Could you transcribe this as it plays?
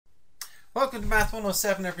Welcome to Math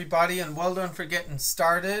 107 everybody, and well done for getting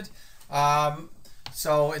started.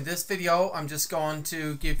 So in this video I'm just going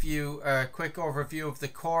to give you a quick overview of the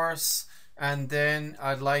course, and then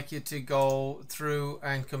I'd like you to go through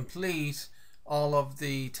and complete all of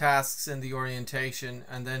the tasks in the orientation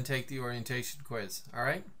and then take the orientation quiz.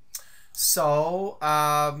 Alright, so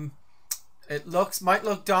it might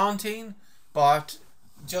look daunting, but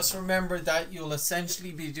just remember that you'll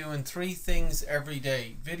essentially be doing three things every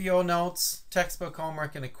day: video notes, textbook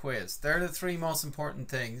homework, and a quiz. They're the three most important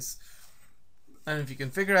things, and if you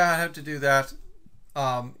can figure out how to do that,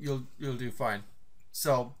 you'll do fine.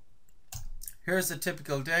 So here's a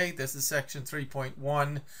typical day. This is section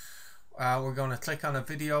 3.1. We're going to click on a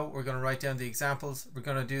video, we're going to write down the examples, we're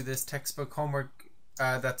going to do this textbook homework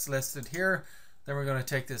that's listed here, then we're going to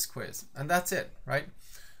take this quiz, and that's it, right?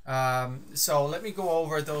 So let me go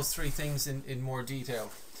over those three things in more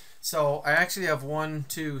detail. So I actually have 1,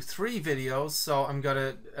 2, 3 videos, so I'm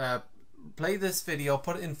going to play this video,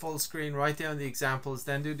 put it in full screen, write down the examples,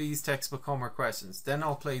 then do these textbook homework questions. Then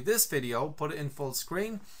I'll play this video, put it in full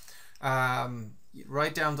screen,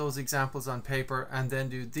 write down those examples on paper, and then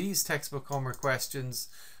do these textbook homework questions,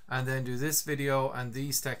 and then do this video and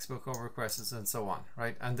these textbook homework questions, and so on,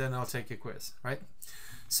 right? And then I'll take a quiz, right?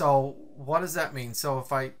 So what does that mean? So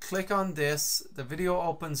if I click on this, the video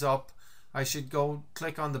opens up. I should go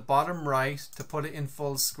click on the bottom right to put it in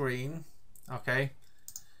full screen, okay?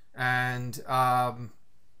 And I'm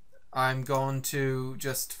going to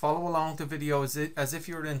just follow along the video as if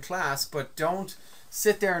you were in class, but don't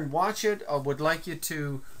sit there and watch it. I would like you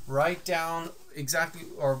to write down exactly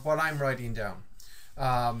what I'm writing down.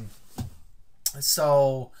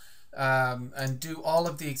 And do all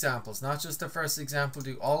of the examples, not just the first example,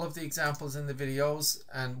 do all of the examples in the videos,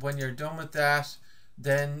 and when you're done with that,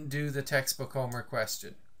 then do the textbook homework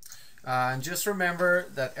question. And just remember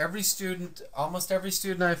that almost every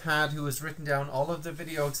student I've had who has written down all of the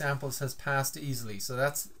video examples has passed easily. So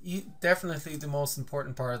that's definitely the most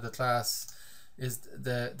important part of the class, is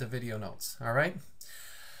the video notes. All right.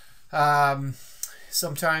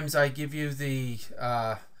 Sometimes I give you the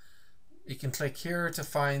you can click here to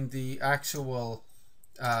find the actual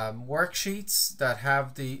worksheets that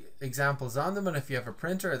have the examples on them, and if you have a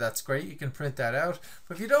printer, that's great, you can print that out.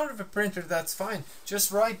 But if you don't have a printer, that's fine.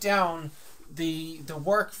 Just write down the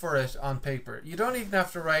work for it on paper. You don't even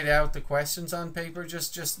have to write out the questions on paper.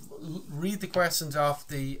 Just read the questions off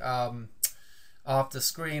the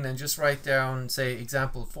screen and just write down, say,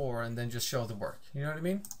 example 4, and then just show the work. You know what I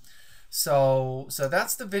mean? So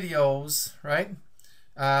that's the videos, right?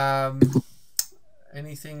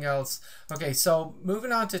 Anything else? Okay, so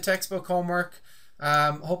moving on to textbook homework.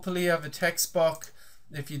 Hopefully you have a textbook.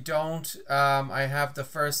 If you don't, I have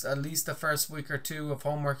at least the first week or 2 of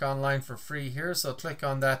homework online for free here, so click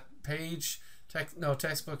on that page,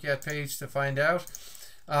 textbook yet page, to find out.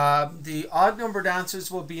 The odd numbered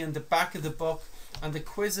answers will be in the back of the book, and the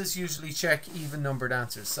quizzes usually check even numbered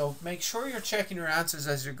answers. So make sure you're checking your answers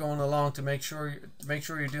as you're going along to make sure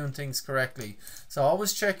you're doing things correctly. So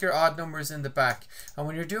always check your odd numbers in the back. And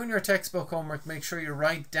when you're doing your textbook homework, make sure you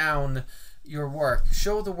write down your work.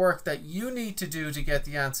 Show the work that you need to do to get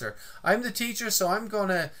the answer. I'm the teacher, so I'm going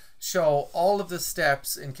to show all of the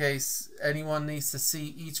steps in case anyone needs to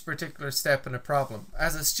see each particular step in a problem.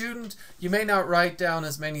 As a student, you may not write down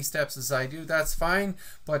as many steps as I do, that's fine,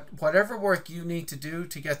 but whatever work you need to do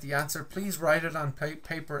to get the answer, please write it on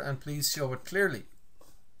paper and please show it clearly.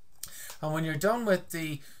 And when you're done with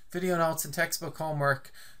the video notes and textbook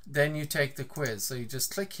homework, then you take the quiz. So you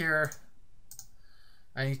just click here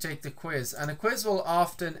and you take the quiz, and a quiz will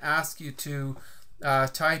often ask you to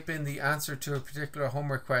type in the answer to a particular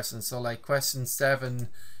homework question. So like question 7,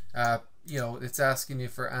 you know, it's asking you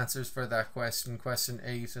for answers for that question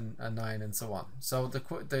 8 and 9 and so on. So the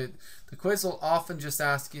quiz will often just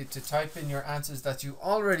ask you to type in your answers that you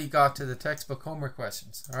already got to the textbook homework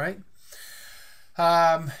questions. All right.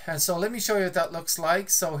 And so let me show you what that looks like.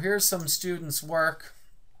 So here's some students' work,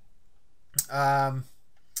 and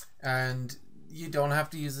you don't have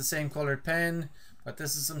to use the same colored pen, but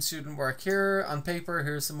this is some student work here on paper.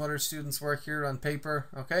 Here's some other students' work here on paper.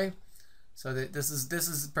 Okay, so this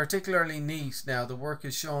is particularly neat. Now the work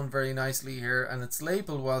is shown very nicely here, and it's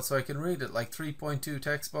labeled well, so I can read it, like 3.2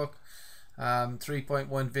 textbook,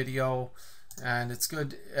 3.1 video, and it's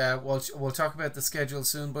good. We'll talk about the schedule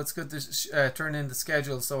soon, but it's good to turn in the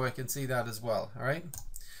schedule so I can see that as well. All right.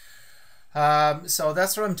 So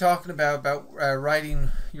that's what I'm talking about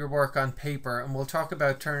writing your work on paper, and we'll talk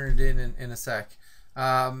about turning it in a sec.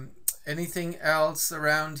 Anything else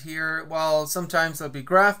around here? Well, sometimes there'll be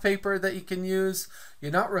graph paper that you can use.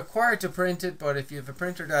 You're not required to print it, but if you have a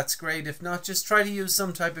printer, that's great. If not, just try to use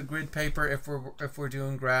some type of grid paper if we're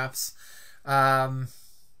doing graphs. There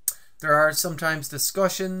are sometimes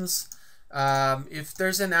discussions. If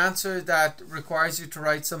there's an answer that requires you to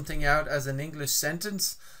write something out as an English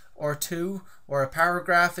sentence or two, or a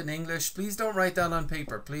paragraph in English, please don't write that on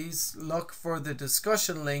paper. Please look for the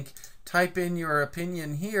discussion link, type in your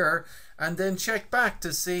opinion here, and then check back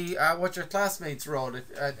to see what your classmates wrote,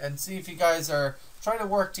 and see if you guys are trying to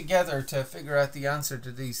work together to figure out the answer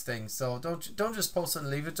to these things. So don't just post and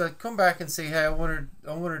leave it. Just come back and say, hey, I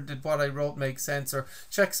wonder did what I wrote make sense, or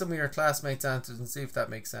check some of your classmates' answers and see if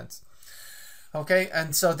that makes sense. Okay,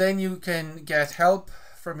 and so then you can get help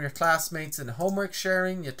from your classmates in homework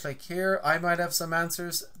sharing. You click here. I might have some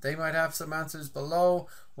answers. They might have some answers below.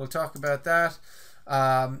 We'll talk about that.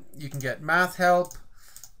 You can get math help.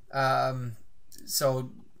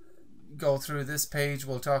 So go through this page.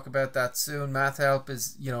 We'll talk about that soon. Math help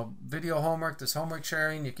is, you know, video homework. There's homework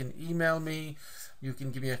sharing. You can email me. You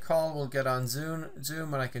can give me a call. We'll get on Zoom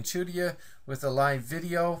and I can shoot you with a live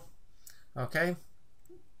video. Okay.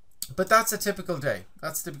 But that's a typical day.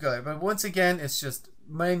 That's a typical day. But once again, it's just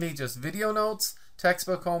mainly just video notes,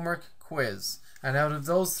 textbook homework, quiz. And out of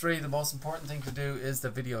those three, the most important thing to do is the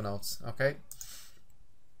video notes. Okay.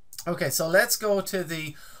 Okay, so let's go to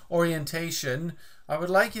the orientation. I would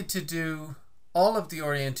like you to do all of the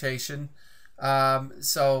orientation.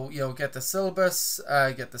 So, you know, get the syllabus,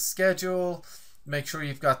 get the schedule, make sure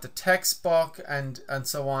you've got the textbook and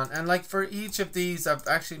so on. And like for each of these, I've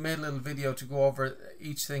actually made a little video to go over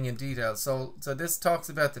each thing in detail. So this talks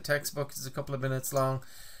about the textbook. It's a couple of minutes long,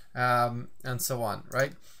 and so on,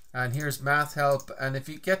 right? And here's math help. And if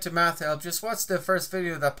you get to math help, just watch the first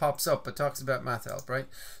video that pops up. It talks about math help, right?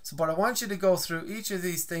 So, but I want you to go through each of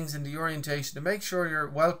these things in the orientation to make sure you're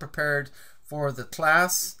well prepared for the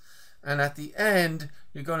class. And at the end,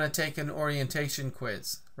 you're going to take an orientation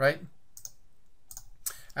quiz, right?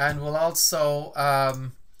 And we'll also,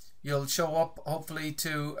 you'll show up hopefully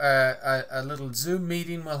to a little Zoom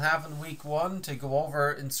meeting we'll have in week 1 to go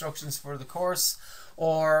over instructions for the course.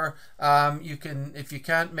 Or you can, if you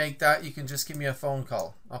can't make that, you can just give me a phone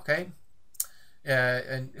call, okay?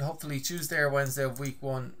 And hopefully Tuesday or Wednesday of week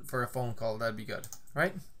 1 for a phone call. That'd be good,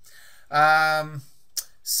 right?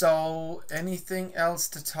 So anything else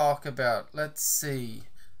to talk about? Let's see.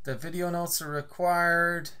 The video notes are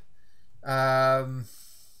required.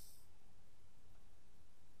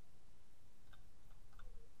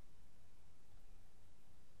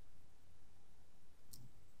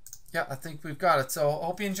 Yeah, I think we've got it. So I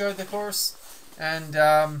hope you enjoyed the course, and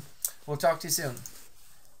we'll talk to you soon.